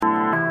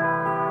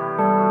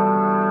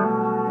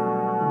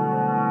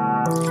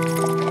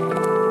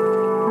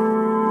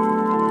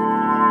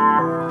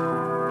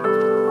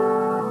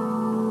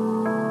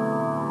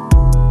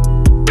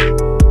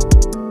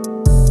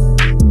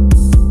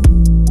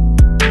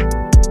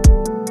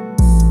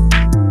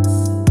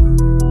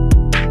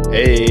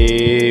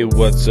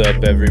What's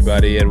up,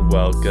 everybody, and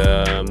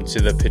welcome to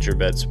the Pitcher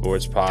Bet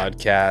Sports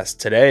Podcast.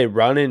 Today,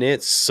 running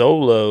it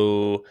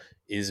solo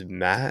is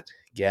Matt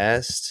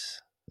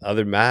Guest.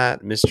 Other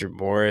Matt, Mr.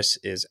 Morris,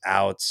 is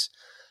out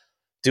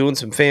doing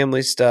some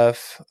family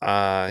stuff.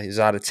 He's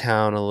out of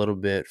town a little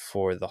bit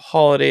for the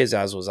holidays,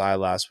 as was I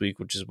last week,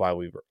 which is why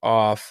we were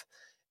off.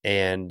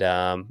 And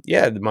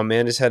my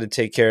man just had to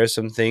take care of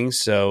some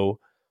things, so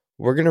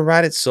we're going to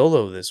ride it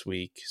solo this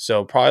week.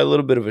 So probably a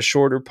little bit of a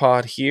shorter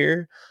pod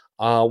here.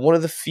 One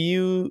of the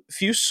few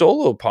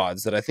solo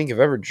pods that I think have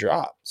ever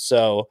dropped.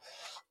 So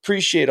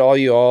appreciate all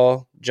you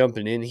all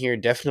jumping in here.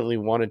 Definitely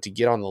wanted to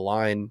get on the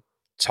line,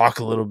 talk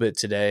a little bit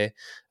today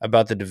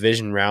about the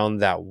division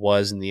round that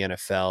was in the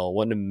NFL.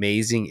 What an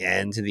amazing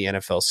end to the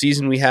NFL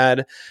season we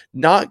had.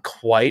 Not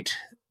quite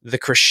the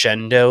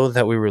crescendo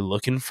that we were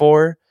looking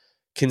for,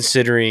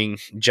 considering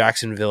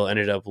Jacksonville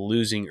ended up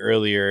losing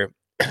earlier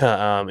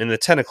in the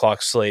 10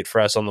 o'clock slate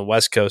for us on the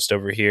West Coast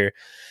over here.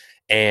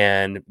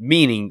 And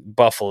meaning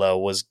Buffalo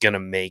was going to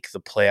make the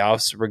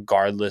playoffs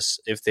regardless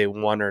if they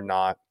won or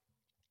not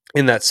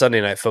in that Sunday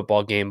night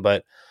football game.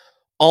 But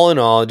all in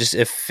all, just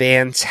a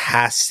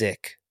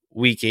fantastic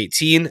Week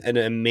 18, an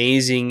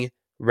amazing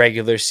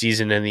regular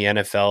season in the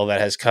NFL that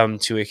has come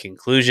to a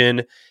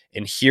conclusion.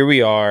 And here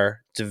we are,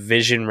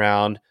 division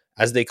round,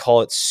 as they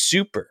call it,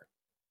 super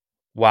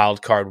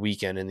wild card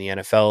weekend in the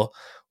NFL.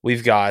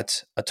 We've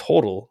got a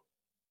total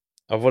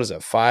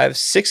of,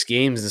 6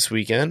 games this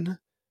weekend.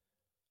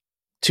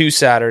 2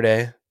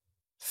 Saturday,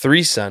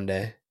 3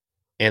 Sunday,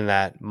 and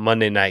that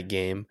Monday night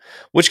game,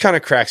 which kind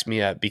of cracks me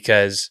up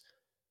because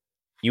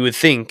you would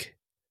think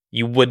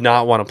you would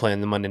not want to play in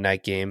the Monday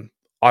night game,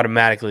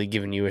 automatically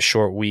giving you a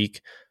short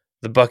week.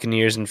 The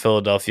Buccaneers in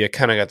Philadelphia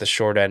kind of got the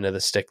short end of the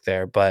stick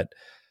there, but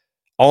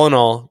all in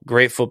all,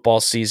 great football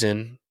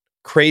season.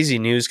 Crazy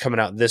news coming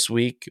out this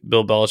week.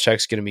 Bill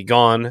Belichick's going to be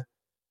gone.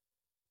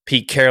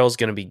 Pete Carroll's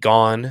going to be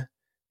gone.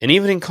 And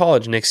even in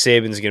college, Nick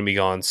Saban's going to be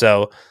gone.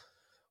 So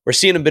we're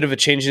seeing a bit of a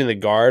change in the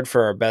guard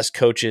for our best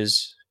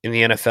coaches in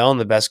the NFL and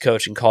the best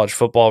coach in college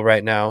football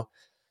right now.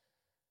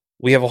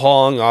 We have a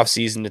long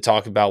offseason to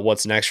talk about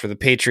what's next for the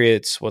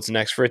Patriots, what's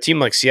next for a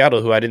team like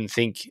Seattle, who I didn't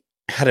think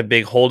had a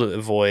big hold of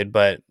the void,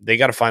 but they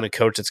got to find a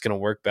coach that's going to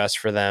work best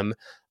for them,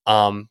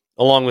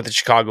 along with the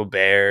Chicago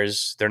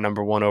Bears, their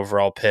number 1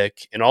 overall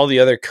pick, and all the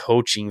other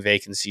coaching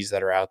vacancies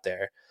that are out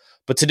there.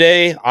 But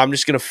today, I'm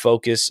just going to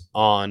focus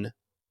on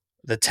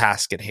the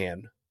task at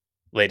hand.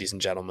 Ladies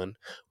and gentlemen,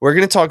 we're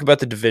going to talk about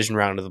the division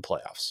round of the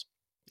playoffs.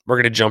 We're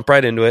going to jump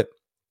right into it.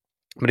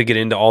 I'm going to get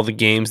into all the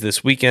games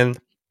this weekend.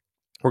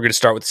 We're going to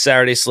start with the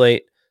Saturday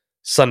slate,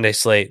 Sunday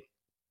slate,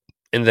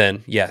 and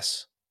then,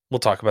 yes, we'll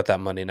talk about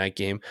that Monday night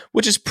game,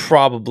 which is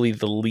probably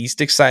the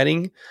least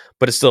exciting,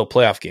 but it's still a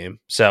playoff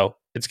game, so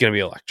it's going to be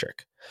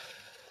electric.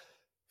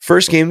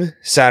 First game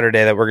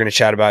Saturday that we're going to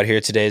chat about here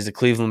today is the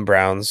Cleveland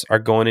Browns are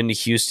going into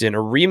Houston, a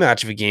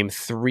rematch of a game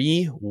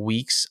 3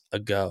 weeks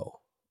ago.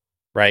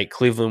 Right,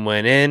 Cleveland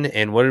went in,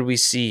 and what did we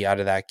see out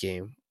of that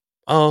game?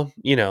 Oh,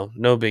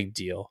 no big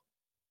deal.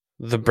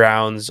 The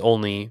Browns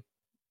only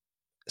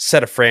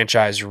set a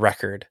franchise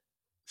record,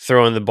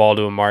 throwing the ball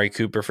to Amari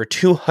Cooper for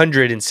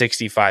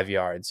 265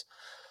 yards.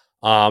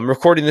 I'm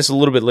recording this a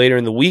little bit later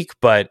in the week,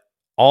 but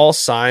all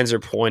signs are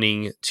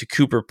pointing to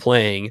Cooper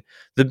playing.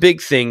 The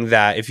big thing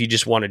that if you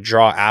just want to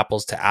draw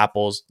apples to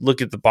apples, look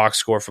at the box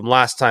score from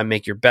last time,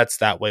 make your bets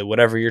that way,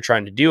 whatever you're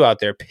trying to do out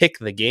there, pick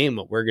the game,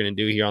 what we're going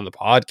to do here on the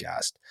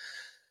podcast.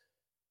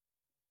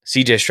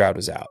 CJ Stroud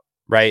was out,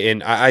 right?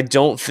 And I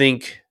don't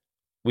think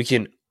we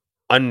can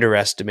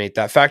underestimate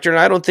that factor. And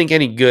I don't think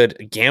any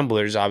good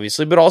gamblers,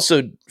 obviously, but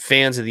also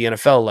fans of the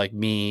NFL like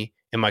me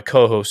and my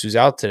co-host who's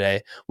out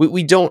today,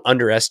 we don't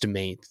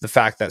underestimate the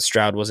fact that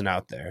Stroud wasn't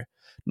out there.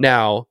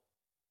 Now,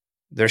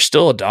 they're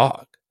still a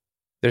dog.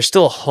 They're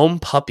still a home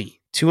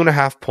puppy,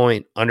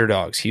 2.5-point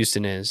underdogs,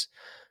 Houston is.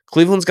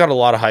 Cleveland's got a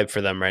lot of hype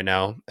for them right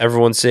now.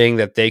 Everyone's saying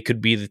that they could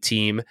be the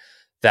team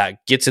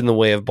that gets in the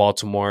way of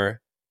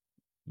Baltimore,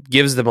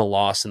 gives them a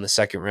loss in the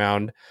second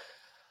round.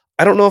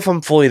 I don't know if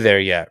I'm fully there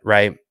yet,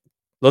 right?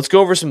 Let's go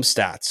over some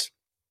stats.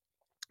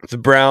 The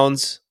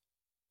Browns,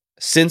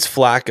 since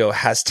Flacco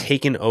has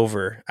taken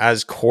over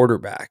as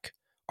quarterback,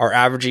 are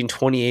averaging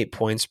 28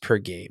 points per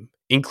game,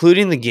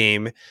 including the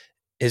game,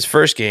 his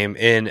first game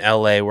in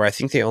LA, where I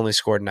think they only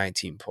scored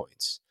 19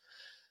 points.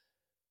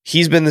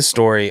 He's been the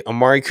story.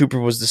 Amari Cooper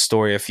was the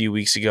story a few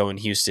weeks ago in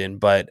Houston,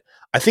 but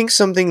I think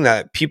something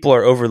that people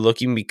are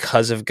overlooking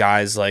because of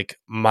guys like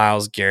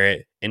Myles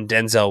Garrett and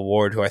Denzel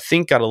Ward, who I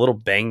think got a little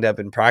banged up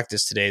in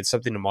practice today, it's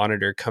something to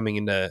monitor coming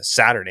into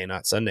Saturday,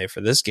 not Sunday,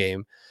 for this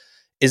game,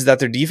 is that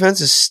their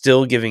defense is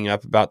still giving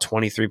up about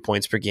 23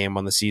 points per game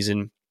on the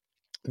season.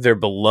 They're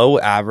below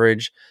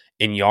average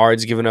in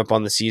yards given up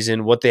on the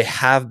season. What they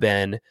have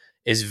been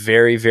is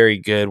very, very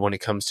good when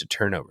it comes to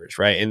turnovers,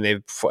 right?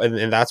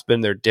 And that's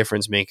been their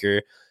difference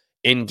maker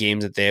in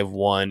games that they have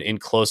won, in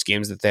close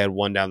games that they had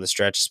won down the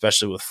stretch,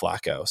 especially with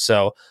Flacco.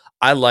 So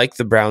I like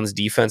the Browns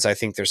defense. I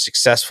think they're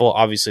successful.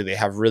 Obviously, they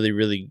have really,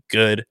 really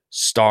good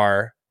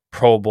star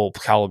Pro Bowl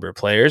caliber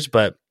players,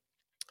 but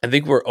I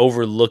think we're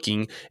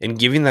overlooking and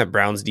giving that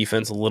Browns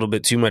defense a little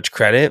bit too much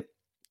credit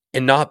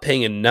and not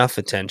paying enough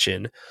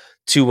attention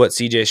to what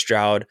CJ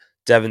Stroud,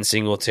 Devin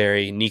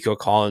Singletary, Nico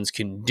Collins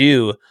can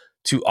do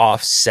to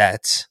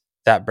offset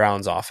that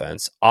Browns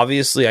offense.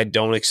 Obviously, I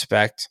don't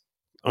expect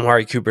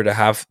Amari Cooper to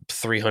have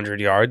 300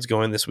 yards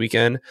going this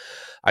weekend.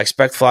 I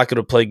expect Flacco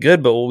to play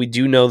good, but what we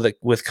do know that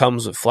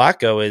comes with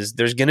Flacco is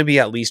there's going to be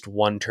at least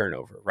one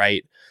turnover,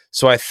 right?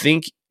 So I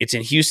think it's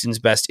in Houston's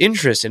best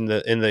interest, and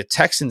the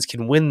Texans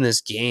can win this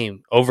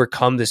game,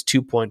 overcome this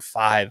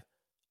 2.5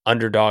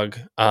 underdog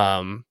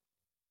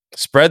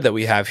spread that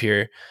we have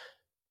here,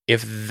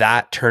 if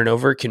that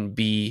turnover can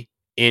be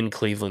in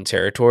Cleveland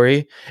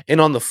territory.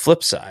 And on the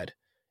flip side,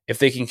 if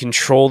they can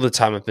control the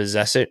time of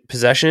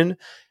possession,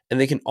 and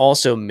they can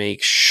also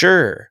make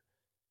sure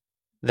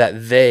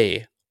that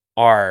they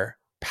are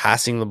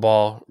passing the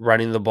ball,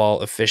 running the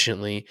ball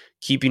efficiently,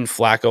 keeping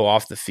Flacco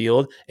off the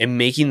field, and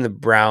making the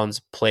Browns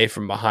play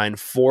from behind,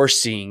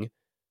 forcing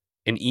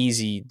an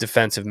easy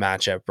defensive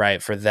matchup,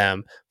 right, for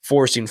them,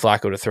 forcing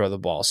Flacco to throw the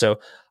ball. So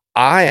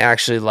I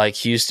actually like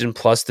Houston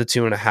plus the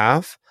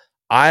 2.5.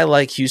 I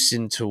like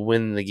Houston to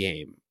win the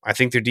game. I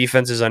think their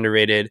defense is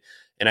underrated,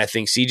 and I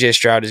think CJ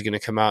Stroud is going to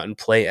come out and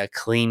play a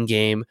clean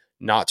game,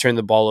 not turn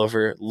the ball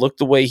over, look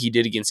the way he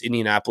did against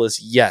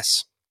Indianapolis.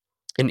 Yes,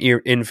 an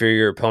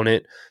inferior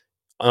opponent,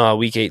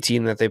 week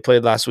 18 that they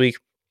played last week.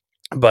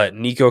 But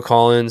Nico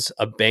Collins,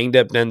 a banged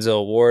up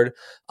Denzel Ward,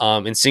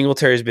 and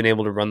Singletary has been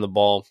able to run the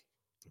ball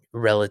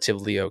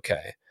relatively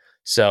okay.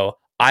 So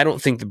I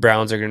don't think the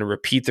Browns are going to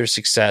repeat their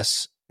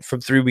success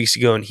from 3 weeks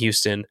ago in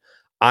Houston.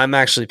 I'm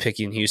actually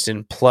picking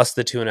Houston plus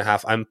the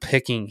 2.5. I'm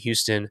picking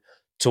Houston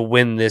to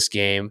win this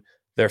game,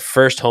 their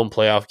first home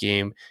playoff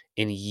game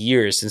in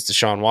years since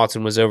Deshaun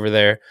Watson was over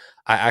there.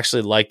 I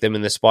actually like them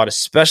in this spot,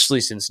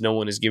 especially since no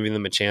one is giving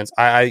them a chance.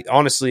 I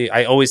honestly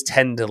always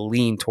tend to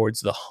lean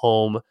towards the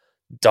home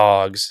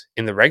dogs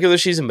in the regular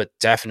season, but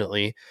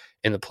definitely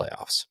in the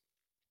playoffs.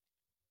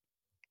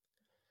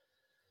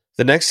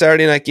 The next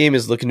Saturday night game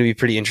is looking to be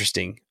pretty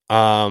interesting.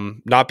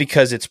 Not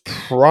because it's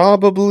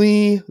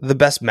probably the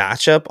best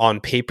matchup on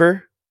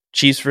paper,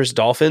 Chiefs versus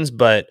Dolphins,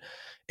 but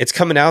it's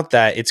coming out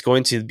that it's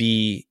going to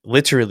be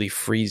literally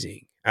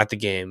freezing at the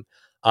game.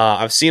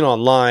 I've seen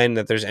online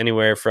that there's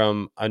anywhere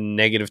from a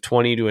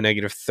 -20 to a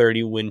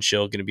 -30 wind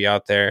chill going to be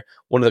out there.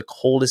 One of the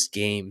coldest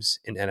games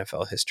in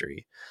NFL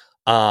history.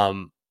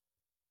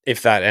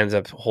 If that ends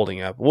up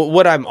holding up.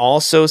 What I'm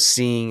also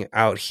seeing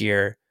out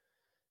here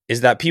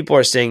is that people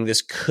are saying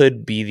this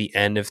could be the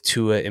end of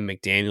Tua and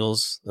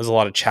McDaniels. There's a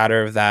lot of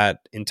chatter of that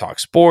in Talk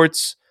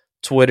Sports,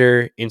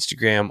 Twitter,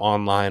 Instagram,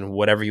 online,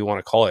 whatever you want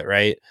to call it,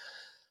 right?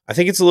 I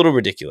think it's a little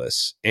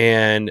ridiculous.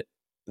 And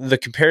the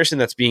comparison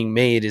that's being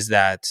made is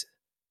that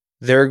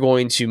they're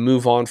going to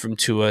move on from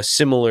Tua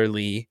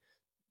similarly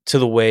to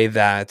the way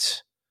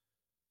that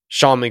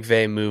Sean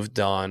McVay moved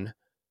on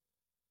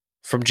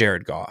from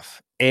Jared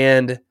Goff.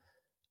 And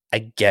I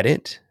get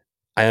it.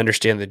 I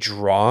understand the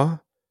draw.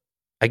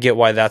 I get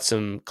why that's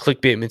some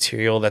clickbait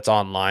material that's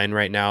online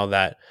right now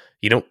that,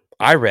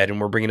 I read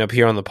and we're bringing up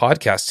here on the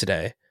podcast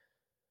today.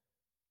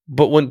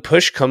 But when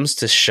push comes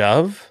to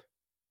shove,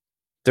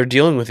 they're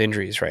dealing with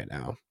injuries right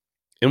now.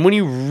 And when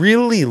you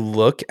really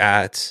look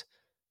at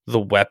the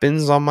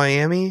weapons on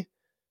Miami,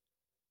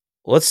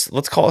 let's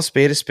call a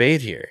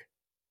spade here.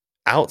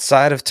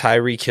 Outside of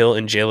Tyreek Hill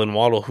and Jalen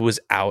Waddle, who was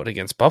out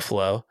against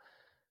Buffalo,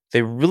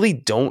 they really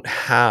don't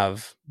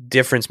have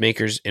difference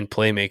makers and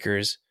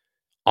playmakers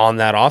on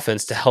that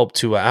offense to help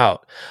Tua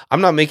out.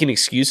 I'm not making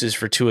excuses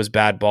for Tua's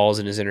bad balls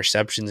and his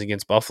interceptions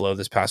against Buffalo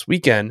this past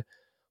weekend,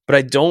 but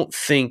I don't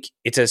think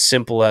it's as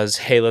simple as,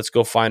 hey, let's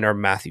go find our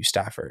Matthew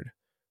Stafford,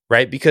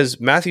 right?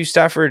 Because Matthew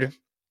Stafford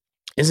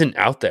isn't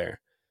out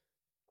there.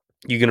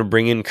 You going to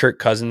bring in Kirk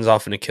Cousins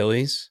off an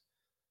Achilles?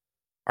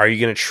 Are you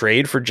going to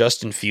trade for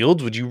Justin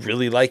Fields? Would you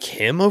really like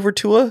him over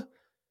Tua?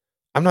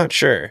 I'm not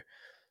sure.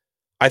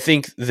 I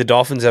think the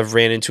Dolphins have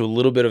ran into a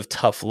little bit of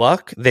tough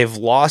luck. They've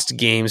lost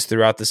games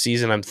throughout the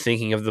season. I'm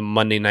thinking of the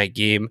Monday night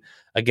game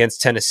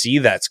against Tennessee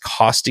that's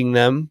costing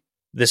them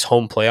this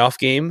home playoff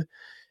game.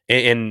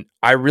 And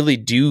I really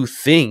do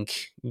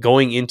think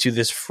going into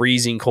this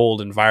freezing cold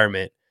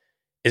environment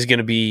is going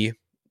to be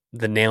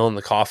the nail in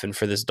the coffin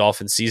for this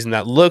Dolphins season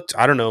that looked,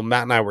 I don't know,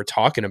 Matt and I were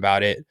talking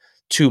about it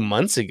 2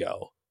 months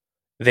ago.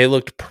 They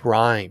looked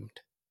primed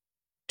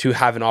to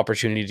have an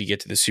opportunity to get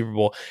to the Super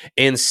Bowl.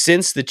 And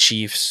since the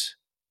Chiefs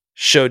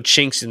showed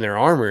chinks in their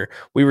armor,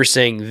 we were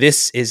saying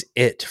this is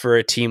it for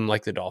a team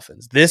like the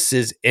Dolphins. This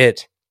is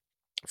it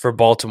for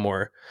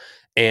Baltimore.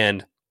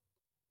 And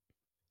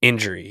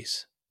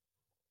injuries,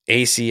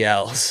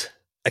 ACLs,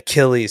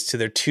 Achilles to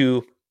their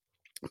two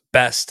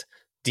best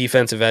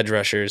defensive edge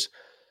rushers.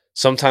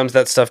 Sometimes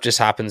that stuff just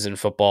happens in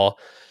football.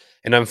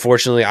 And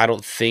unfortunately, I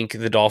don't think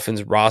the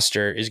Dolphins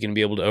roster is going to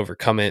be able to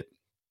overcome it.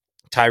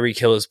 Tyreek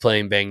Hill is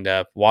playing banged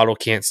up. Waddle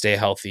can't stay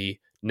healthy.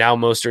 Now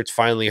Mostert's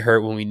finally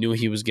hurt when we knew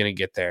he was going to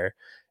get there.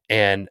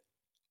 And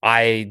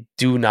I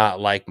do not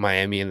like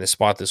Miami in the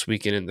spot this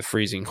weekend in the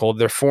freezing cold.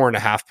 They're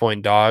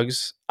 4.5-point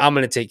dogs. I'm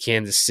going to take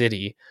Kansas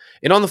City.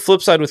 And on the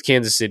flip side with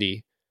Kansas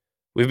City,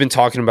 we've been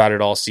talking about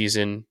it all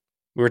season.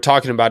 We were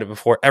talking about it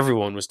before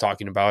everyone was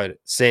talking about it,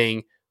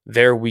 saying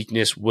their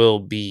weakness will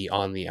be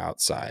on the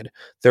outside.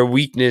 Their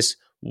weakness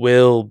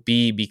will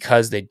be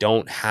because they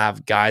don't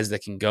have guys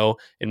that can go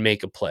and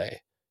make a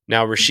play.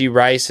 Now, Rashee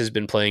Rice has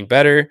been playing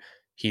better.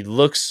 He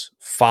looks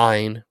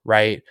fine,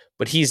 right?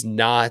 But he's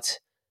not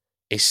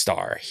a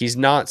star. He's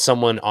not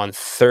someone on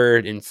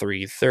 3rd and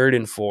 3, 3rd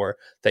and 4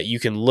 that you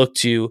can look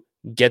to,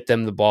 get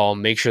them the ball,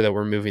 make sure that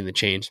we're moving the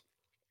chains.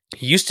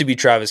 He used to be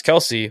Travis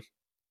Kelce.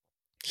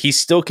 He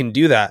still can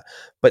do that,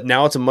 but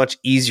now it's a much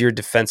easier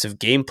defensive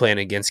game plan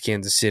against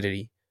Kansas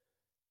City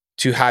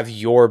to have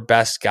your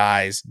best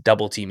guys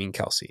double teaming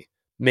Kelce.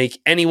 Make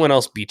anyone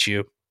else beat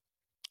you.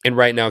 And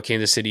right now,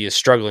 Kansas City is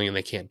struggling and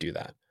they can't do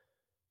that,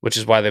 which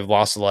is why they've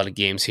lost a lot of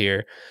games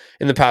here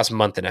in the past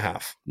month and a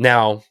half.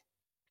 Now,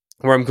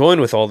 where I'm going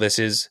with all this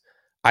is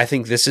I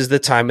think this is the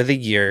time of the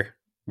year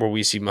where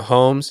we see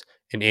Mahomes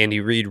and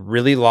Andy Reid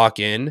really lock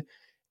in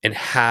and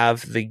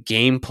have the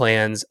game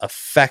plans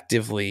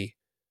effectively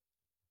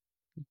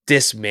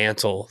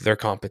dismantle their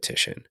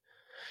competition.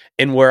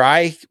 And where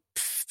I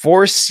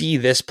foresee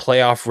this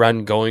playoff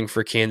run going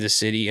for Kansas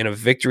City and a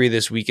victory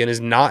this weekend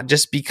is not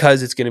just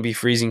because it's going to be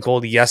freezing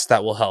cold. Yes,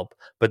 that will help,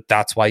 but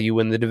that's why you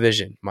win the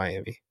division,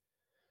 Miami.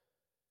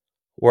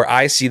 Where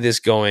I see this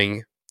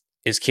going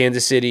is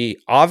Kansas City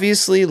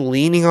obviously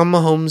leaning on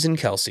Mahomes and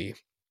Kelce,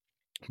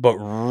 but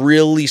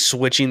really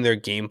switching their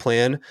game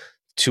plan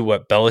to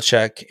what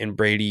Belichick and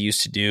Brady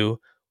used to do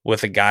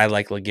with a guy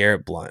like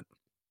LeGarrette Blount,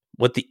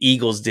 what the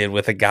Eagles did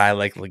with a guy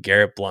like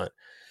LeGarrette Blount,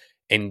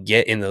 and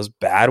get in those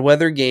bad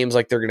weather games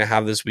like they're going to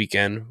have this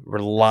weekend,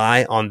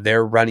 rely on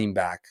their running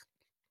back,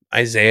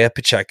 Isaiah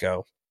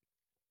Pacheco,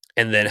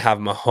 and then have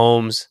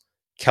Mahomes,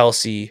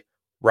 Kelce,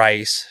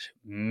 Rice,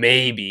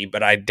 maybe,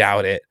 but I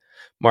doubt it,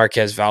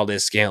 Marquez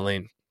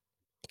Valdez-Scantling,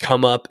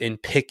 come up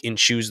and pick and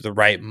choose the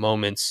right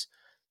moments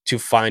to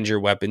find your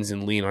weapons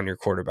and lean on your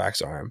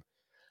quarterback's arm.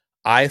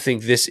 I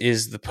think this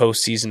is the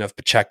postseason of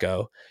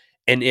Pacheco.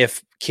 And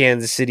if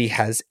Kansas City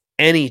has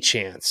any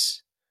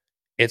chance,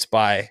 it's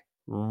by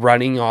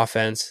running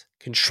offense,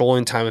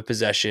 controlling time of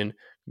possession,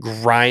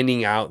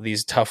 grinding out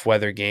these tough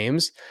weather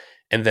games,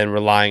 and then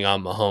relying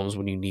on Mahomes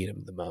when you need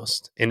him the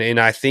most. And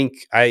I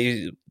think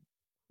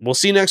we'll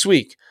see next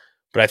week,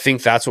 but I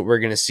think that's what we're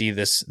going to see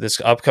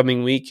this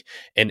upcoming week.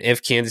 And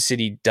if Kansas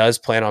City does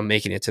plan on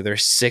making it to their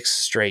 6th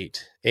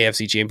straight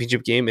AFC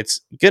Championship game,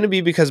 it's going to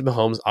be because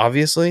Mahomes,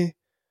 obviously.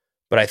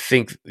 But I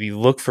think you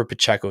look for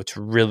Pacheco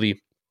to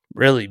really,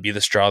 really be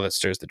the straw that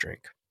stirs the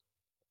drink.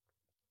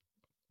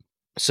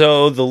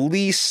 So the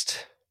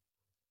least,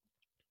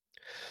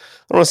 I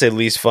don't want to say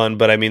least fun,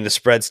 but I mean, the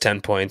spread's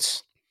 10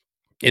 points.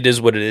 It is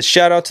what it is.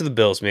 Shout out to the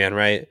Bills, man,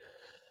 right?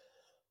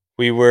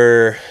 We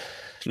were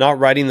not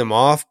writing them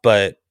off,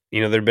 but,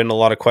 there have been a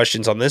lot of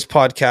questions on this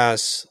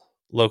podcast,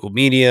 local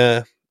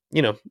media,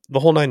 the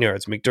whole 9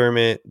 yards,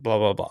 McDermott, blah,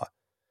 blah, blah.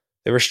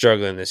 They were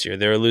struggling this year.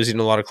 They were losing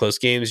a lot of close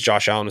games.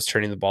 Josh Allen was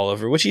turning the ball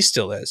over, which he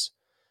still is.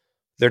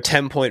 They're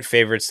 10-point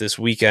favorites this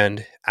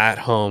weekend at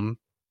home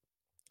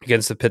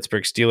against the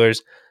Pittsburgh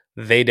Steelers.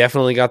 They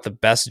definitely got the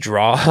best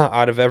draw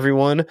out of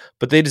everyone,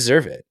 but they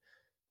deserve it.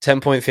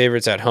 10-point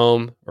favorites at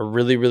home are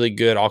really, really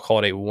good. I'll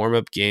call it a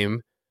warm-up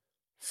game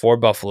for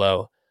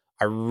Buffalo.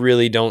 I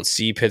really don't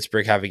see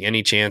Pittsburgh having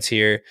any chance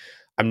here.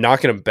 I'm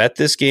not going to bet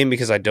this game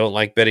because I don't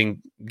like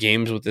betting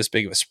games with this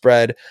big of a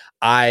spread.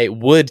 I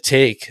would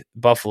take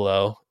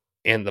Buffalo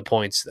and the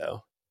points,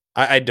 though.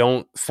 I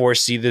don't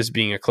foresee this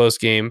being a close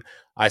game.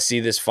 I see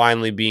this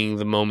finally being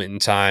the moment in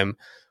time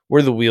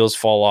where the wheels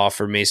fall off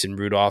for Mason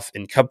Rudolph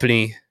and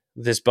company.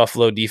 This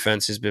Buffalo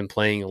defense has been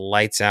playing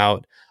lights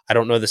out. I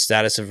don't know the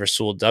status of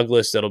Rasul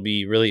Douglas. That'll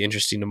be really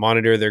interesting to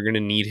monitor. They're going to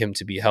need him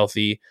to be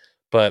healthy.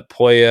 But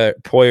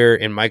Poyer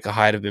and Micah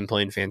Hyde have been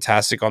playing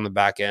fantastic on the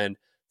back end.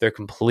 They're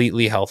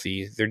completely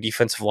healthy. Their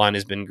defensive line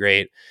has been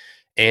great.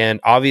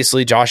 And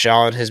obviously, Josh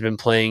Allen has been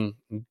playing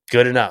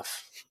good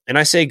enough. And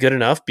I say good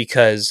enough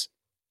because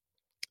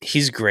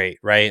he's great,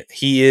 right?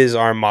 He is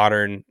our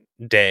modern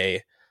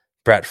day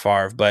Brett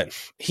Favre, but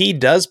he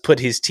does put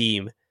his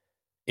team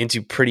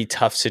into pretty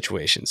tough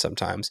situations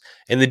sometimes.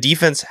 And the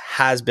defense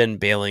has been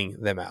bailing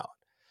them out.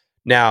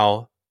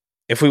 Now,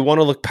 if we want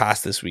to look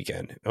past this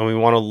weekend and we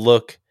want to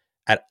look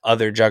at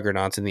other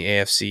juggernauts in the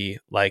AFC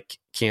like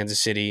Kansas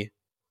City,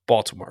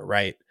 Baltimore,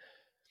 right?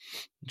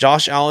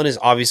 Josh Allen is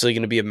obviously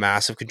going to be a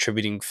massive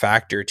contributing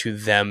factor to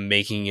them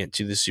making it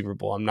to the Super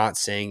Bowl. I'm not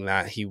saying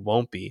that he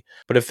won't be,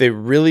 but if they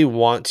really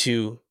want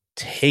to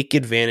take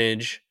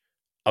advantage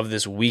of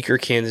this weaker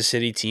Kansas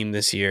City team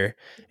this year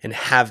and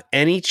have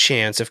any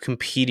chance of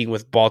competing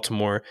with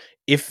Baltimore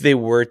if they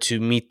were to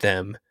meet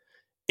them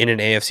in an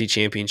AFC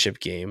Championship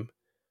game,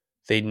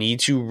 they need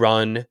to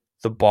run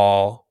the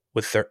ball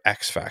with their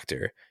X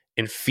factor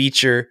and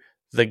feature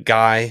the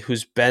guy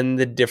who's been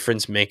the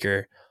difference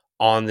maker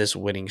on this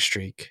winning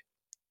streak,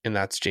 and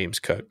that's James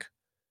Cook.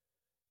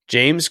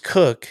 James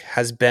Cook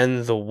has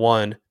been the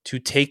one to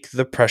take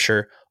the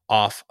pressure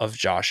off of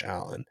Josh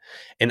Allen.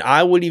 And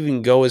I would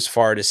even go as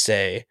far to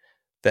say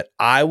that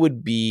I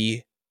would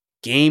be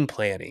game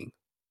planning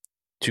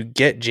to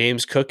get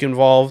James Cook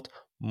involved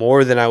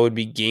more than I would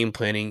be game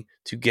planning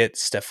to get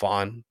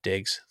Stephon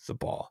Diggs the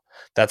ball.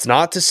 That's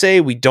not to say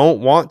we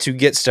don't want to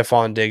get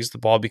Stephon Diggs the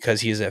ball,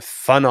 because he is a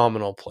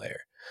phenomenal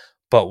player.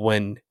 But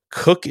when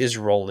Cook is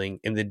rolling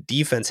and the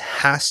defense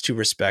has to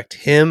respect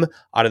him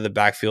out of the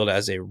backfield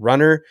as a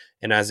runner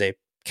and as a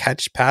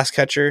pass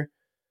catcher,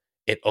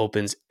 it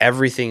opens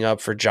everything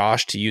up for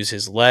Josh to use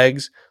his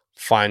legs,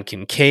 find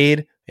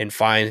Kincaid, and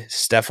find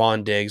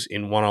Stephon Diggs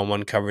in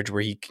one-on-one coverage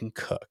where he can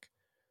cook.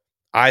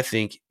 I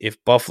think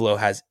if Buffalo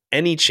has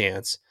any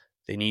chance,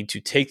 they need to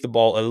take the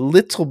ball a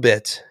little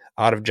bit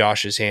out of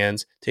Josh's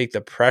hands, take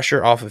the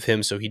pressure off of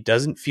him so he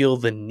doesn't feel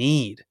the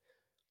need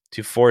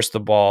to force the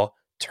ball,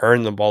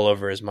 turn the ball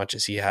over as much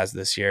as he has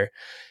this year.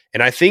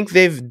 And I think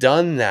they've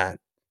done that.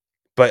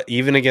 But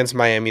even against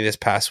Miami this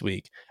past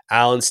week,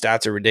 Allen's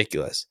stats are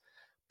ridiculous.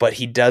 But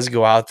he does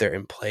go out there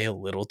and play a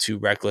little too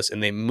reckless,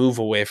 and they move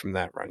away from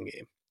that run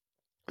game.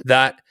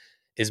 That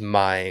is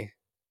my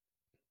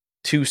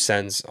 2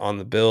 cents on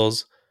the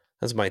Bills.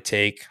 That's my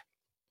take.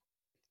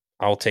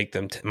 I'll take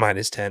them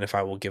 -10 if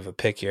I will give a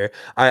pick here.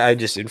 I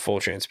just, in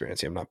full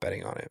transparency, I'm not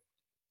betting on it.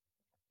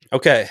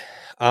 Okay.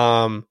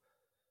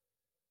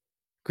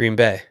 Green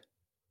Bay.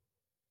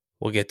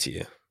 We'll get to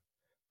you.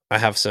 I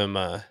have some,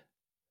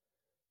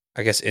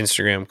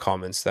 Instagram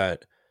comments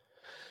that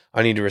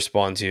I need to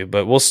respond to,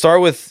 but we'll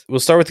start with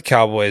the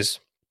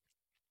Cowboys.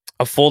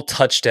 A full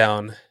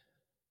touchdown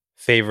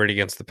favorite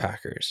against the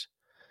Packers.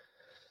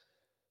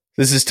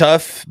 This is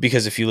tough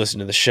because if you listen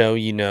to the show,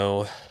 you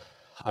know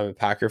I'm a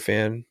Packer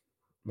fan.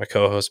 My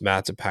co-host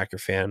Matt's a Packer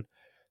fan.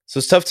 So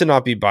it's tough to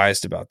not be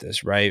biased about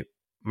this, right?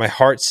 My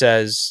heart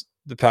says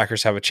the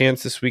Packers have a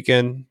chance this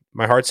weekend.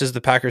 My heart says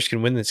the Packers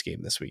can win this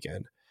game this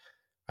weekend.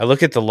 I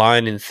look at the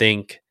line and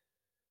think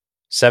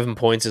 7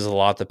 points is a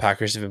lot. The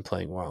Packers have been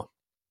playing well.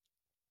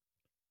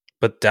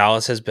 But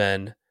Dallas has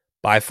been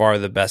by far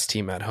the best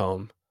team at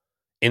home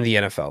in the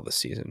NFL this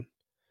season.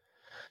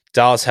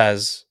 Dallas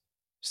has,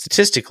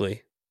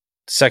 statistically,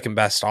 the second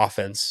best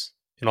offense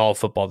in all of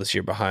football this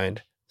year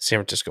behind San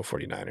Francisco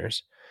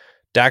 49ers.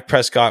 Dak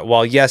Prescott,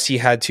 while yes, he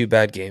had 2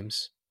 bad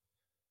games,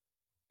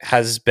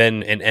 has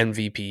been an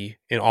MVP,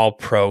 an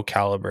all-pro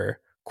caliber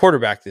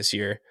quarterback this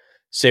year.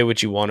 Say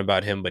what you want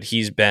about him, but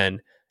he's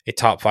been a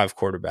top 5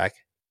 quarterback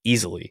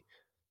easily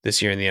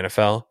this year in the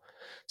NFL.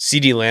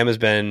 CeeDee Lamb has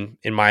been,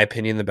 in my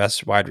opinion, the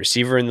best wide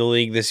receiver in the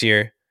league this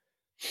year.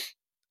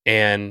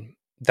 And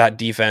that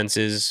defense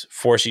is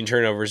forcing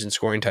turnovers and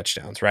scoring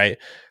touchdowns, right?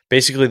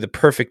 Basically the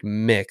perfect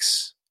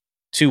mix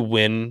to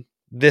win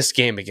this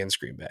game against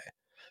Green Bay.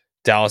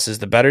 Dallas is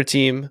the better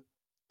team.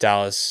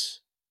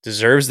 Dallas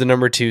deserves the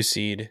number 2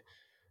 seed.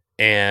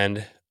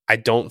 And I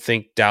don't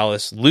think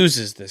Dallas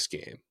loses this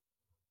game.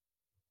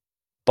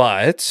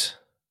 But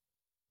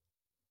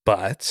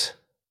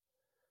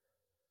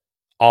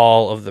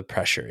all of the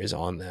pressure is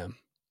on them.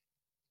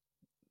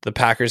 The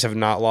Packers have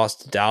not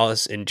lost to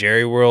Dallas in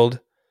Jerry World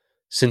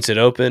since it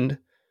opened.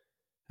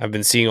 I've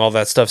been seeing all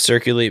that stuff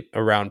circulate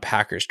around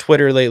Packers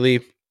Twitter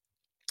lately.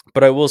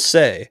 But I will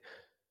say,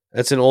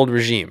 that's an old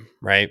regime,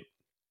 right?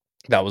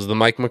 That was the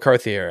Mike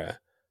McCarthy era.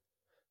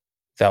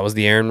 That was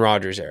the Aaron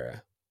Rodgers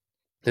era.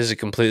 This is a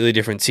completely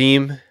different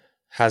team.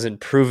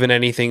 Hasn't proven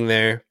anything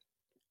there.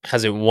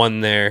 Hasn't won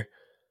there.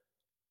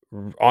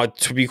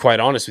 To be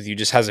quite honest with you,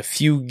 just has a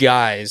few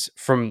guys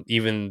from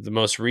even the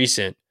most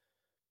recent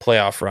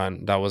playoff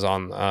run that was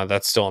on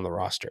that's still on the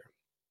roster.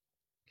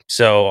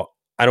 So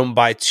I don't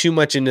buy too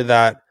much into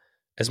that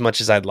as much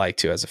as I'd like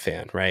to as a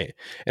fan, right?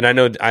 And I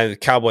know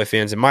Cowboy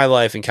fans in my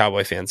life and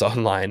Cowboy fans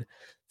online,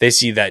 they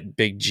see that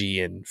big G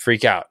and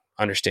freak out,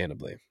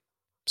 understandably.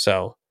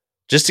 So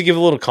just to give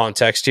a little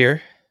context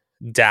here,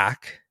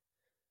 Dak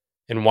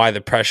and why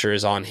the pressure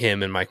is on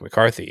him and Mike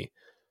McCarthy.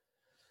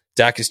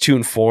 Dak is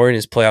 2-4 in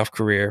his playoff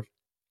career.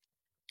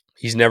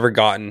 He's never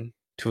gotten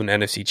to an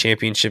NFC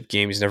championship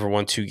game. He's never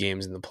won 2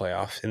 games in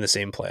the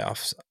same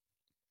playoffs.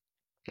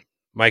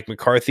 Mike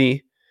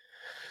McCarthy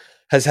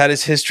has had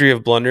his history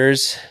of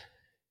blunders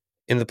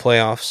in the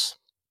playoffs.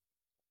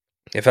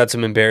 They've had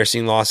some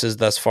embarrassing losses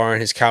thus far in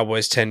his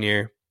Cowboys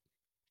tenure.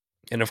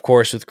 And of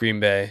course, with Green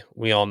Bay,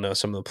 we all know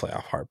some of the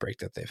playoff heartbreak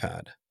that they've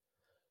had.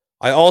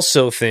 I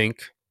also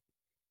think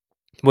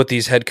with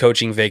these head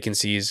coaching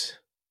vacancies,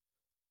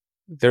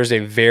 there's a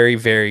very,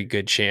 very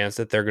good chance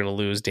that they're going to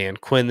lose Dan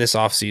Quinn this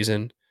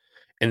offseason.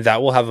 And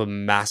that will have a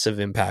massive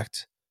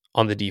impact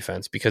on the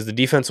defense because the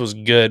defense was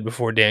good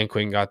before Dan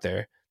Quinn got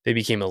there. They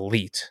became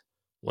elite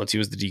once he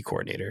was the D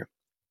coordinator.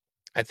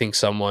 I think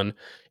someone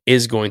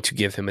is going to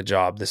give him a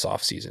job this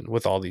offseason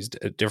with all these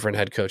different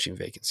head coaching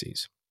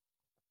vacancies.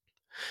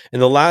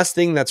 And the last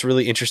thing that's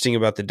really interesting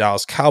about the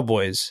Dallas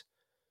Cowboys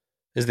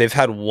is they've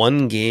had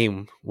 1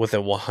 game with a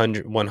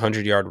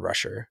 100-yard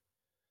rusher.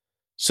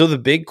 So the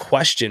big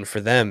question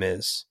for them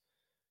is,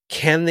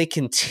 can they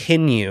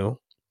continue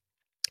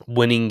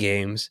winning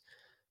games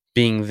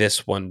being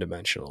this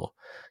one-dimensional?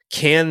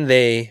 Can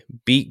they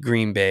beat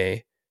Green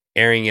Bay,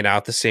 airing it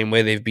out the same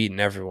way they've beaten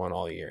everyone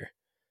all year?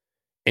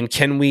 And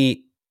can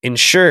we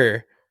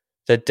ensure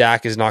that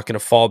Dak is not going to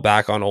fall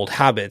back on old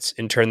habits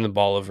and turn the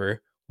ball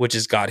over, which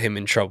has got him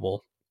in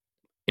trouble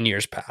in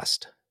years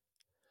past?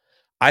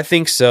 I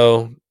think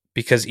so,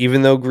 because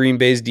even though Green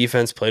Bay's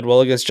defense played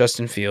well against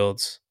Justin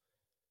Fields,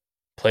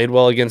 played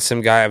well against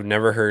some guy I've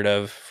never heard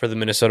of for the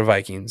Minnesota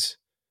Vikings,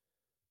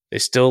 they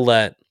still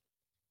let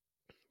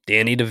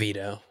Danny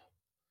DeVito,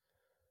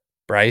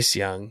 Bryce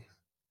Young,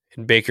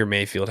 and Baker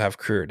Mayfield have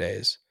career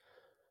days.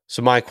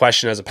 So my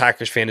question as a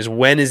Packers fan is,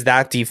 when is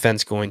that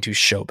defense going to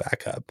show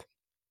back up?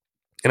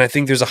 And I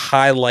think there's a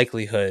high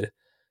likelihood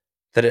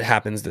that it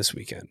happens this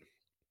weekend.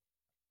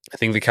 I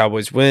think the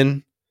Cowboys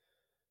win.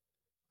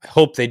 I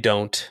hope they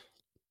don't.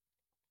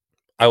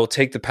 I will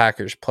take the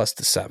Packers plus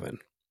the 7.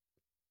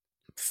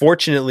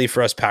 Fortunately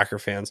for us Packer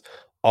fans,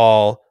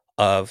 all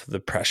of the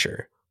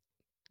pressure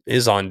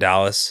is on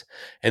Dallas,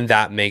 and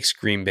that makes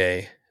Green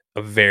Bay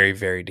a very,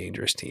 very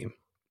dangerous team.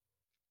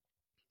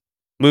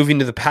 Moving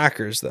to the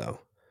Packers, though.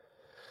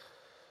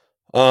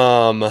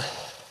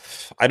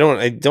 I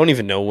don't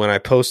even know when I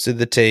posted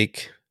the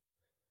take.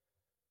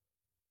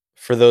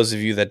 For those of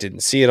you that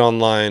didn't see it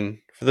online,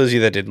 for those of you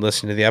that didn't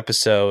listen to the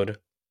episode,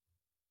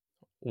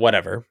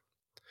 whatever.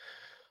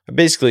 I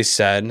basically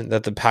said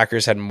that the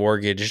Packers had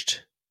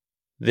mortgaged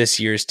this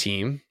year's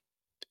team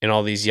and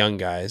all these young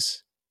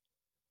guys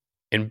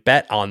and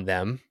bet on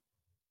them,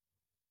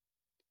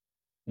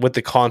 with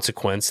the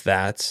consequence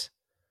that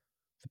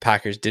the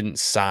Packers didn't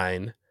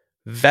sign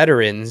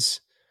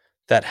veterans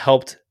that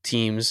helped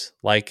teams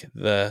like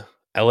the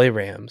LA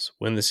Rams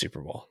win the Super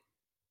Bowl.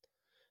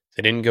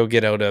 They didn't go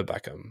get Odell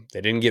Beckham.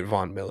 They didn't get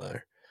Von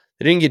Miller.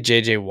 They didn't get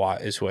J.J.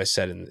 Watt, is who I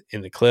said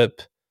in the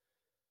clip.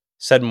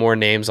 Said more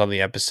names on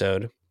the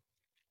episode.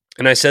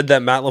 And I said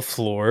that Matt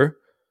LaFleur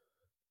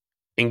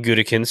and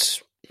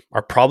Gutekunst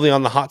are probably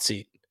on the hot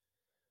seat.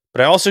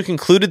 But I also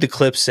concluded the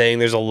clip saying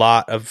there's a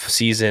lot of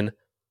season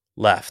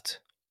left.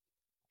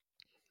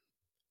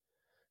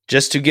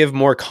 Just to give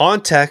more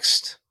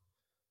context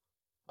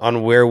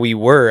on where we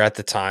were at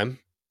the time,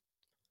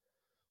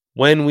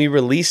 when we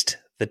released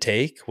the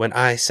take, when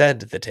I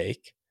said the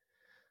take,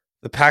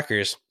 the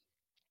Packers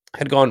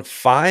had gone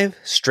 5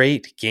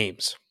 straight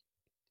games.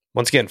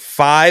 Once again,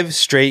 5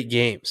 straight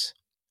games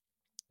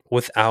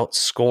without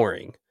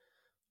scoring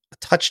a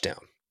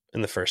touchdown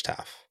in the first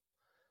half.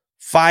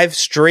 5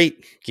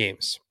 straight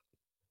games.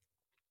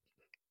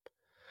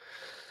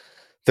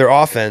 Their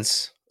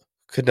offense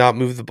could not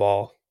move the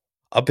ball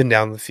up and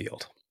down the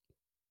field.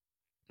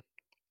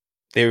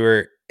 They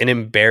were an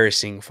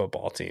embarrassing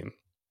football team.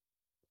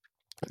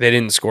 They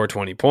didn't score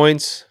 20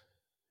 points.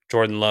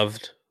 Jordan Love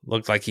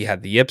looked like he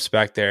had the yips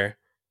back there.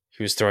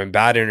 He was throwing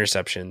bad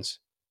interceptions.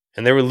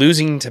 And they were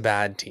losing to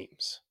bad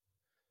teams.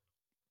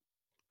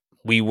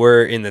 We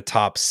were in the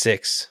top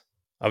 6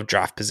 of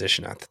draft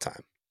position at the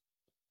time.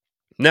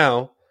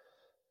 Now,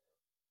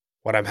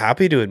 what I'm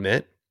happy to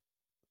admit,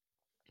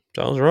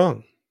 I was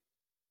wrong.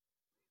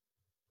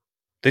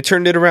 They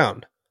turned it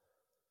around.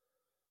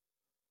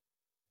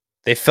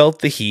 They felt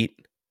the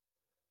heat.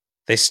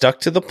 They stuck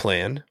to the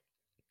plan.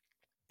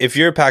 If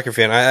you're a Packer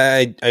fan,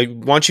 I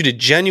want you to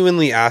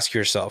genuinely ask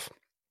yourself,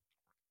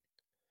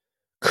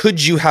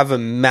 could you have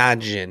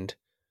imagined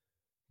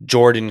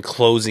Jordan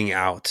closing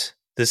out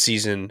the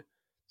season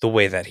the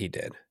way that he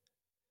did?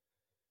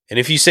 And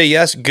if you say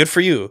yes, good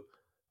for you.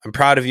 I'm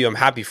proud of you. I'm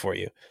happy for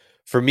you.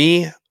 For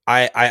me,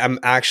 I'm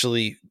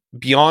actually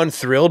beyond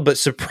thrilled, but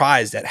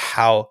surprised at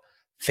how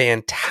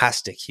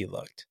fantastic he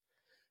looked,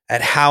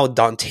 at how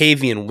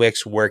Dontavian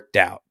Wicks worked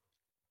out,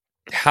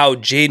 how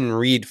Jaden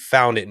Reed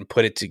found it and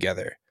put it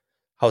together,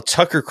 how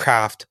Tucker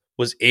Kraft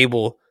was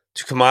able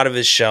to come out of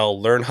his shell,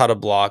 learn how to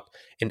block,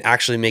 and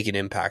actually make an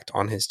impact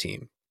on his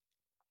team.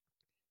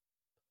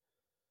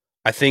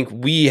 I think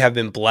we have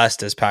been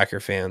blessed as Packer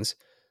fans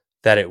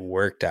that it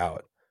worked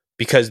out,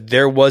 because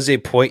there was a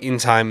point in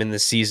time in the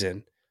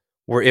season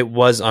where it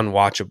was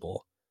unwatchable.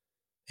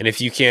 And if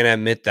you can't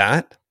admit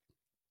that,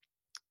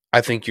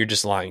 I think you're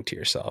just lying to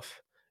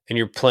yourself and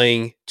you're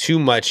playing too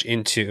much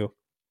into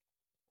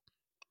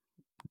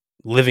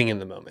living in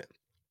the moment.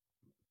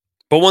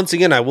 But once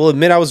again, I will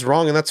admit I was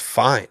wrong, and that's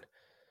fine.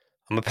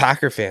 I'm a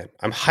Packer fan.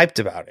 I'm hyped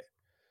about it.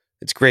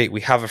 It's great.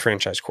 We have a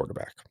franchise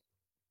quarterback.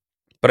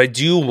 But I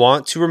do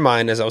want to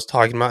remind, as I was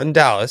talking about in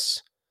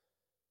Dallas,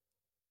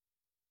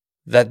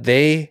 that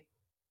they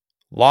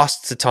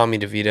lost to Tommy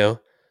DeVito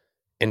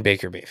and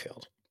Baker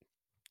Mayfield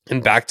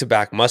in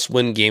back-to-back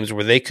must-win games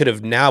where they could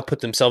have now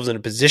put themselves in a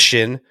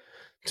position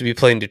to be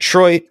playing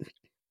Detroit,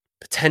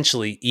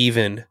 potentially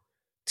even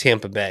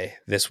Tampa Bay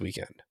this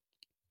weekend.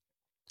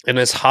 And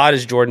as hot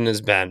as Jordan has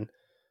been,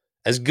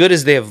 as good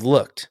as they have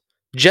looked,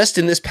 just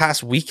in this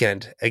past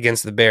weekend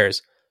against the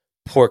Bears,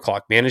 poor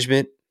clock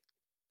management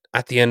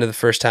at the end of the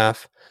first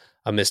half,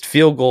 a missed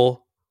field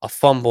goal, a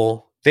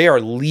fumble. They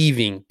are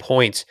leaving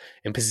points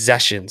and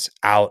possessions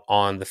out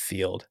on the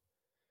field.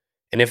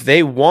 And if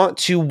they want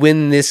to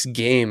win this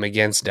game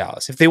against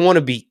Dallas, if they want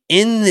to be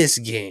in this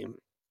game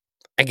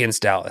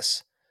against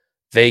Dallas,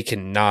 They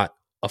cannot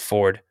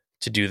afford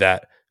to do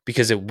that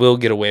because it will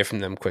get away from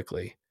them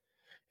quickly.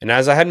 And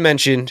as I had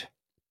mentioned,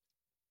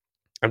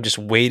 I'm just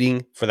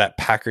waiting for that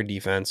Packer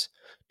defense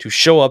to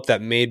show up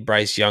that made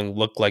Bryce Young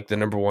look like the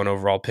number 1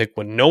 overall pick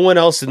when no one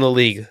else in the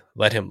league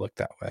let him look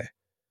that way.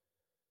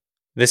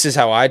 This is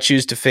how I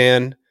choose to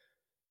fan.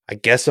 I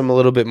guess I'm a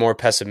little bit more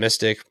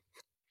pessimistic.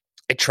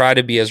 I try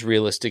to be as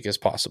realistic as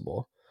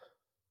possible.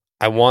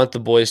 I want the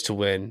boys to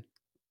win,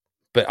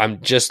 but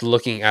I'm just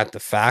looking at the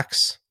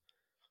facts.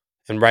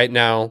 And right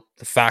now,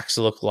 the facts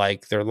look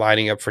like they're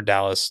lining up for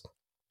Dallas,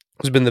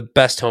 who's been the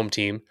best home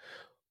team.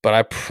 But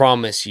I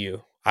promise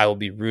you, I will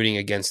be rooting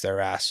against their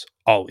ass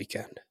all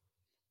weekend.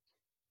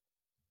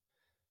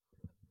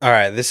 All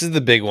right, this is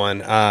the big one.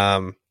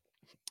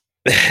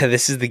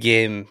 This is the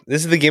game.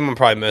 This is the game I'm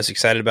probably most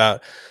excited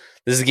about.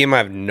 This is a game I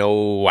have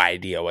no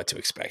idea what to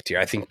expect here.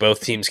 I think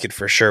both teams could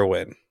for sure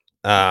win.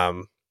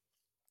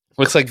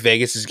 Looks like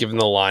Vegas is giving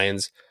the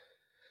Lions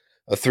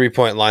a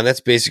 3-point line.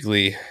 That's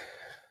basically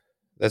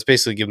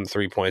giving them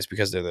 3 points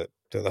because they're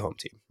the home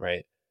team,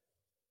 right?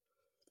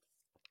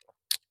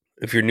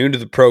 If you're new to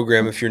the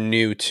program, if you're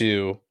new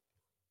to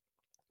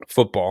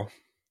football,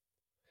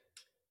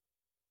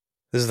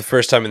 this is the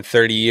first time in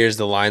 30 years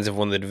the Lions have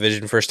won the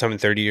division. First time in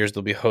 30 years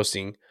they'll be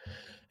hosting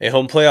a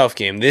home playoff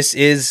game. This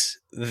is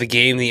the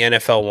game the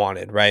NFL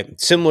wanted, right?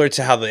 Similar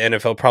to how the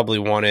NFL probably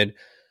wanted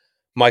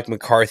Mike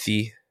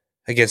McCarthy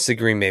against the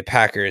Green Bay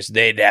Packers.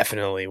 They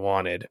definitely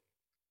wanted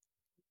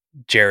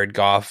Jared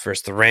Goff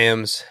versus the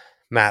Rams,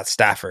 Matt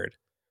Stafford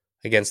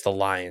against the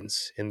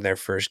Lions in their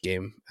first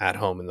game at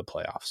home in the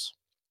playoffs.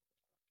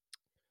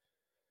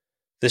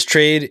 This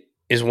trade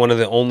is one of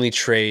the only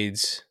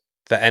trades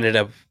that ended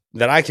up,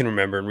 that I can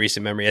remember in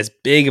recent memory, as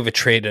big of a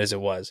trade as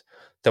it was,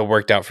 that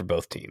worked out for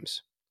both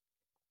teams.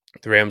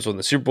 The Rams won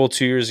the Super Bowl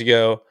 2 years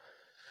ago.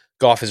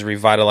 Goff has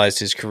revitalized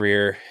his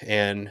career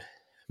and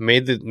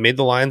made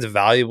the Lions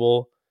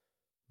a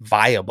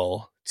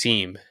viable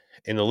team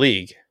in the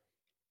league.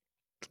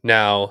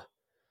 Now, a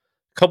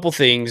couple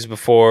things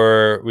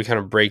before we kind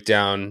of break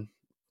down,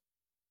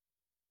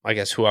 I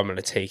guess, who I'm going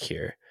to take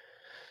here.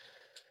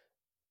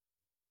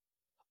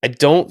 I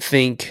don't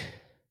think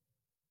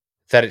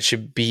that it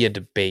should be a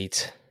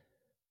debate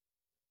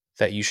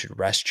that you should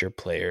rest your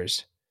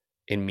players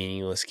in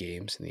meaningless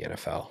games in the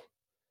NFL.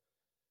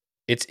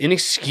 It's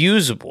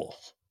inexcusable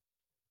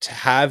to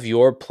have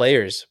your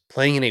players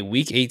playing in a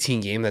Week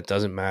 18 game that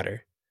doesn't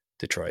matter,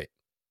 Detroit.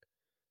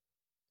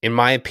 In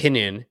my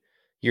opinion,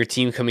 your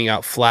team coming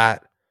out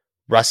flat,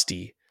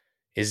 rusty,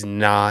 is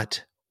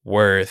not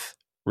worth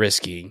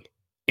risking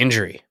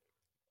injury.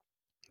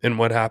 And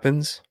what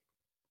happens?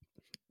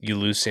 You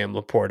lose Sam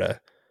Laporta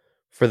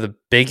for the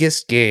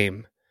biggest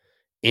game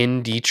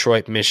in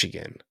Detroit,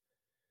 Michigan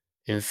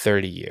in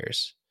 30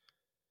 years.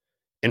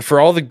 And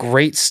for all the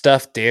great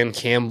stuff Dan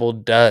Campbell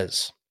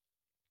does,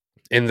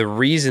 and the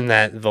reason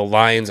that the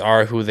Lions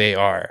are who they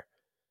are,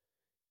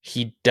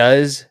 he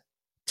does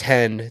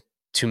tend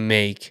to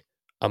make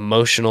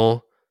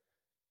emotional,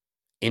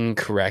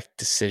 incorrect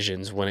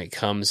decisions when it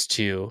comes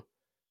to,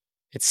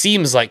 it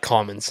seems like,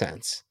 common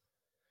sense.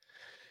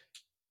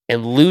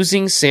 And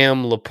losing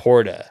Sam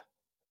Laporta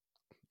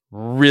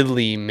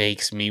really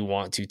makes me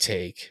want to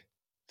take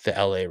the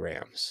LA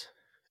Rams.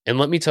 And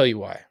let me tell you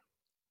why.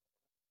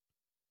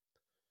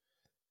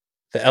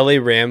 The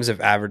LA Rams have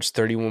averaged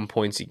 31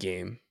 points a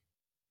game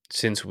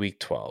since week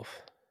 12.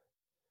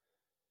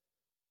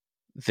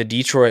 The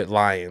Detroit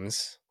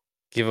Lions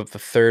give up the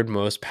third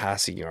most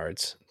passing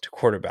yards to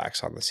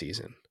quarterbacks on the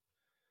season.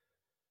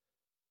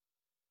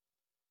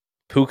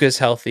 Puka's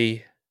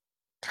healthy.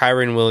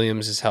 Kyren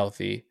Williams is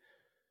healthy.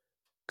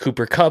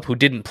 Cooper Kupp, who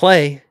didn't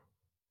play,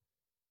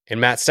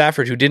 and Matt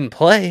Stafford, who didn't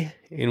play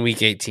in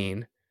week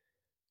 18,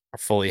 are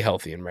fully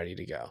healthy and ready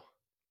to go.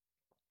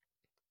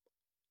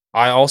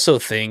 I also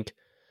think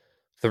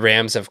the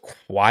Rams have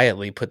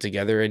quietly put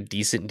together a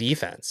decent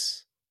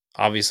defense.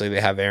 Obviously, they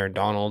have Aaron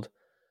Donald,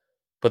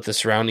 but the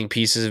surrounding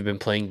pieces have been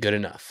playing good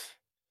enough.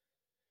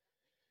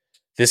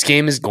 This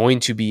game is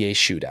going to be a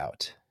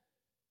shootout.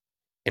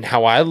 And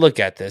how I look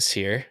at this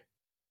here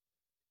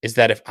is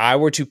that if I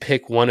were to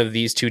pick one of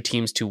these two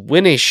teams to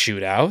win a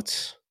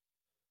shootout,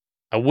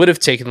 I would have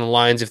taken the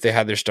Lions if they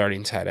had their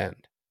starting tight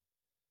end.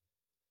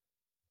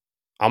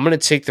 I'm going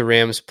to take the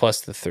Rams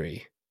plus the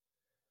 3.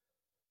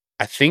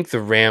 I think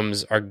the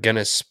Rams are going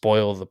to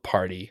spoil the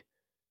party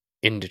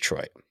in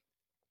Detroit.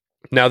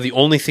 Now, the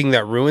only thing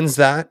that ruins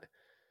that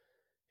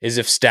is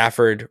if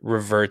Stafford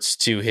reverts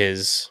to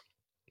his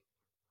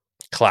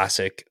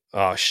classic,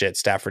 oh shit,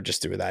 Stafford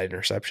just threw that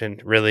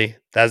interception. Really?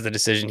 That's the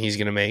decision he's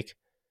going to make?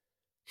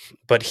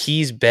 But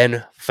he's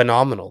been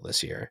phenomenal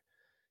this year.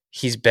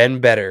 He's been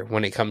better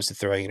when it comes to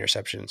throwing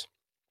interceptions.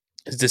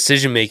 His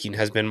decision-making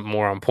has been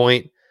more on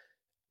point.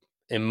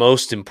 And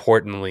most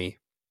importantly,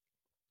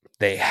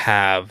 they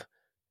have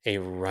a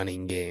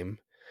running game.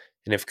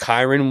 And if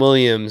Kyren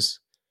Williams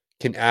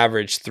can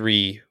average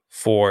 3,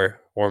 4,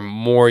 or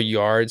more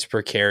yards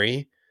per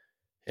carry,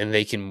 and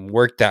they can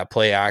work that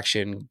play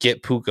action,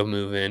 get Puka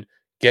moving,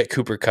 get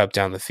Cooper Kupp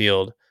down the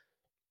field,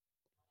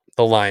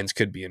 the Lions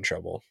could be in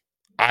trouble.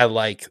 I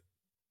like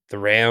the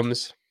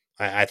Rams.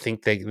 I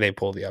think they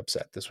pull the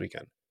upset this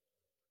weekend.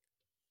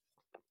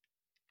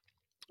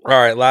 All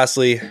right,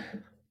 lastly,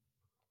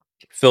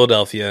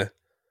 Philadelphia,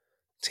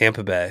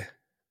 Tampa Bay.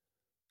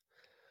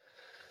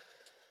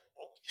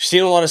 You've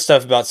seen a lot of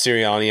stuff about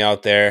Sirianni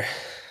out there.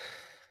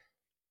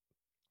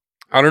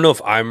 I don't know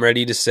if I'm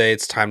ready to say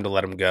it's time to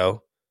let him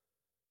go.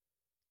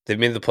 They've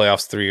made the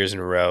playoffs 3 years in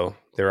a row.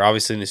 They were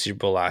obviously in the Super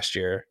Bowl last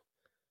year.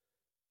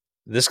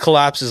 This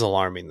collapse is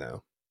alarming,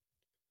 though,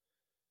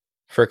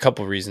 for a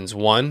couple reasons.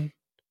 One,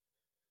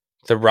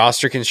 the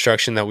roster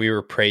construction that we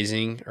were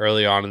praising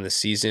early on in the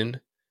season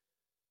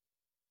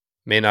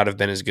may not have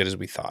been as good as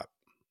we thought.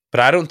 But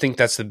I don't think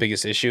that's the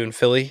biggest issue in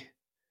Philly,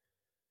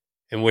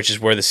 and which is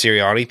where the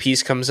Sirianni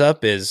piece comes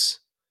up, is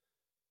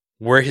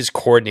were his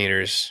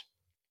coordinators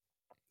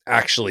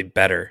actually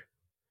better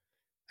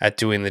at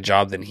doing the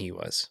job than he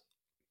was.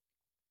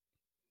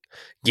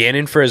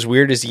 Gannon, for as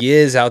weird as he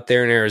is out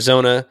there in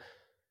Arizona,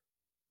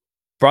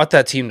 brought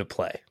that team to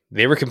play.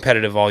 They were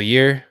competitive all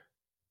year.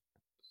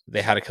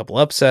 They had a couple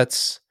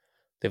upsets.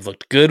 They've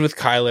looked good with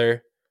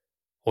Kyler.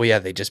 Oh, yeah,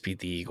 they just beat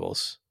the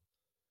Eagles.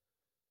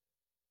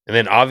 And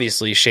then,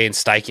 obviously, Shane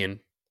Steichen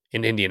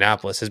in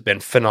Indianapolis has been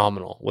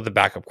phenomenal with a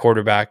backup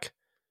quarterback.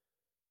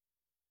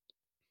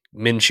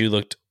 Minshew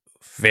looked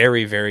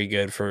very, very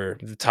good for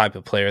the type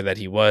of player that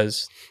he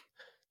was.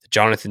 The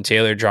Jonathan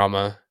Taylor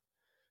drama.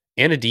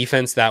 And a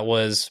defense that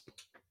was,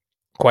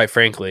 quite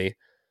frankly,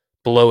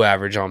 below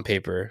average on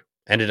paper,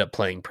 ended up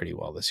playing pretty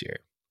well this year.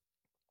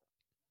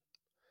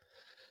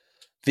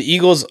 The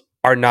Eagles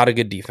are not a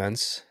good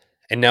defense,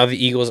 and now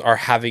the Eagles are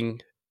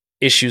having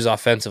issues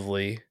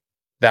offensively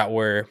that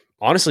were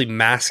honestly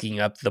masking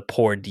up the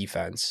poor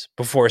defense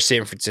before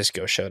San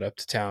Francisco showed up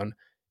to town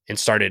and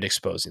started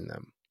exposing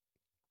them.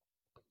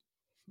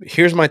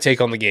 Here's my take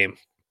on the game.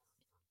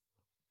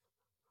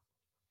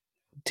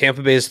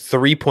 Tampa Bay is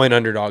 3-point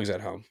underdogs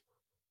at home.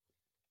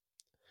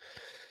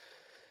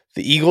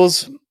 The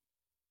Eagles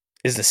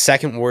is the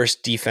second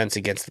worst defense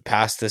against the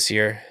pass this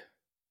year.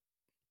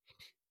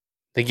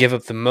 They give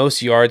up the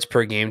most yards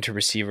per game to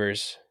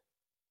receivers.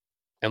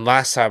 And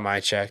last time I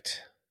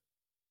checked,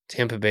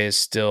 Tampa Bay is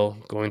still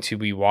going to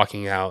be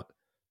walking out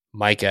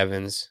Mike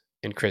Evans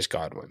and Chris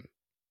Godwin.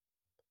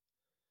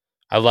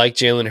 I like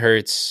Jalen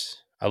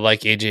Hurts. I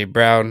like A.J.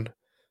 Brown.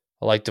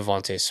 I like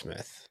Devontae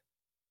Smith.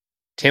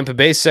 Tampa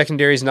Bay's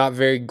secondary is not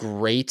very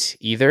great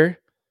either.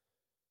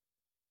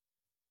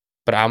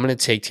 But I'm going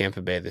to take Tampa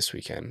Bay this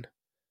weekend.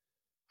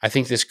 I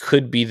think this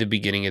could be the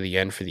beginning of the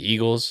end for the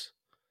Eagles.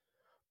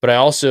 But I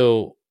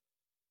also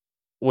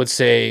would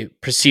say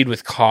proceed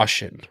with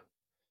caution.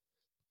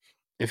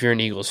 If you're an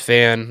Eagles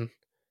fan,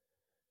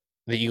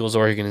 the Eagles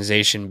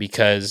organization,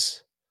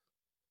 because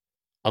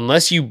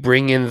unless you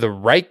bring in the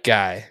right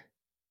guy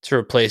to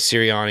replace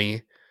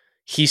Sirianni,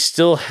 he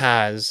still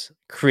has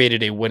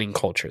created a winning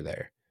culture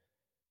there.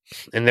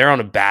 And they're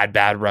on a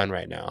bad run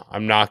right now.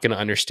 I'm not going to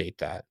understate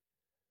that.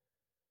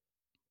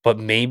 But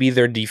maybe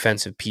their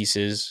defensive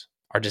pieces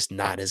are just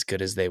not as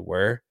good as they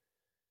were.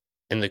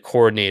 And the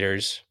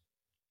coordinators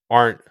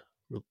aren't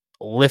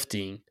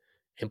lifting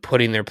and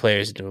putting their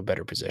players into a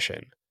better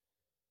position.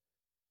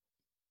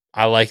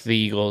 I like the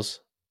Eagles.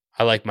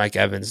 I like Mike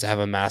Evans to have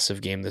a massive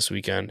game this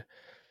weekend.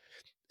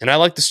 And I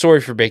like the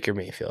story for Baker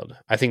Mayfield.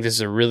 I think this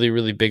is a really,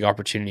 really big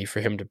opportunity for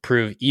him to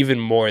prove even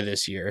more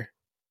this year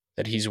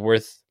that he's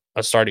worth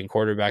a starting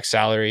quarterback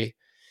salary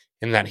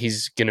and that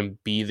he's going to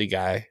be the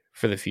guy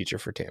for the future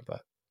for Tampa.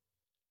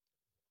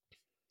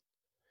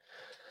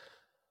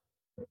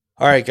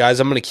 All right, guys,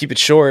 I'm going to keep it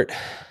short.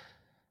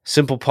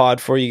 Simple pod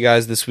for you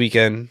guys this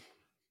weekend.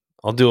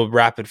 I'll do a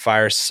rapid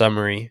fire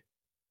summary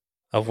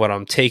of what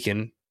I'm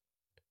taking.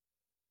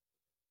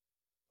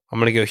 I'm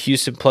going to go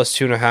Houston plus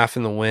 2.5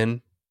 in the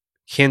win.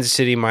 Kansas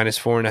City minus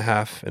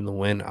 4.5 in the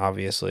win,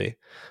 obviously.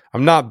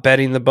 I'm not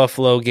betting the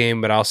Buffalo game,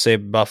 but I'll say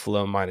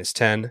Buffalo minus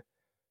 10.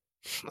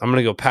 I'm going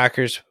to go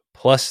Packers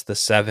plus the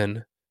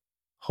 7,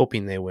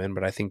 hoping they win,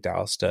 but I think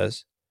Dallas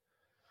does.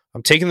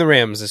 I'm taking the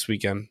Rams this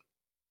weekend.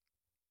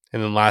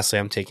 And then lastly,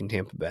 I'm taking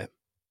Tampa Bay.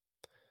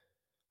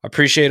 I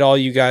appreciate all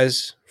you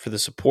guys for the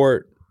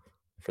support,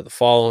 for the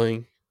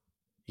following.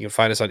 You can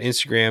find us on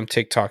Instagram,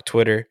 TikTok,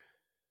 Twitter.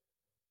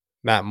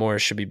 Matt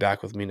Morris should be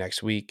back with me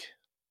next week.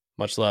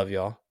 Much love,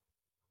 y'all.